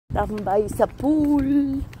Tambay sa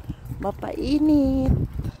pool. Mapainit.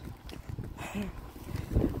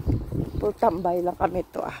 Tambay lang kami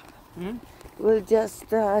to We're just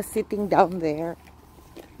sitting down there.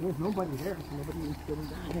 There's nobody there. Nobody is sitting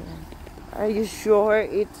down there. Are you sure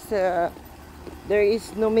it's there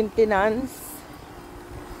is no maintenance?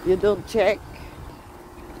 You don't check?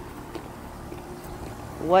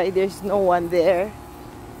 Why there's no one there?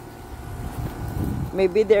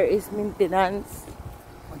 Maybe there is maintenance.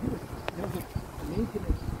 There's a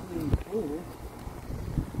maintenance swimming pool.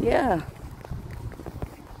 Yeah.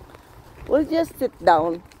 We'll just sit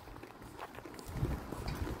down.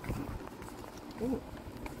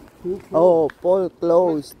 Oh, pool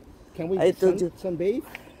closed. Can we sunbathe?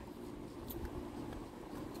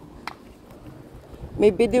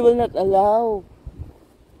 Maybe they will not allow.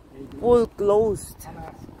 Pool closed.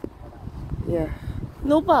 Yeah.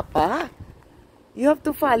 No, Papa. You have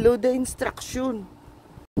to follow the instruction.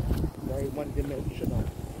 Very one-dimensional.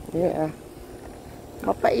 Yeah.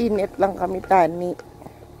 Mapainit lang kami, Tani.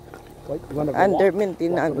 What, you wanna go Under walk?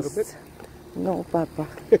 maintenance. Walk a little bit? No, Papa.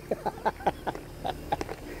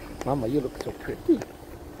 Mama, you look so pretty.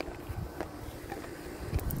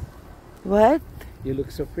 What? You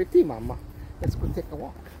look so pretty, Mama. Let's go take a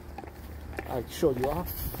walk. I'll show you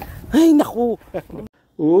off. Ay, naku.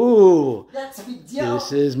 Ooh, That's video.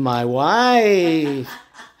 this is my wife.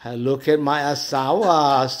 Look at my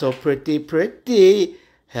asawa. So pretty, pretty.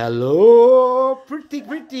 Hello, pretty,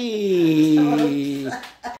 pretty.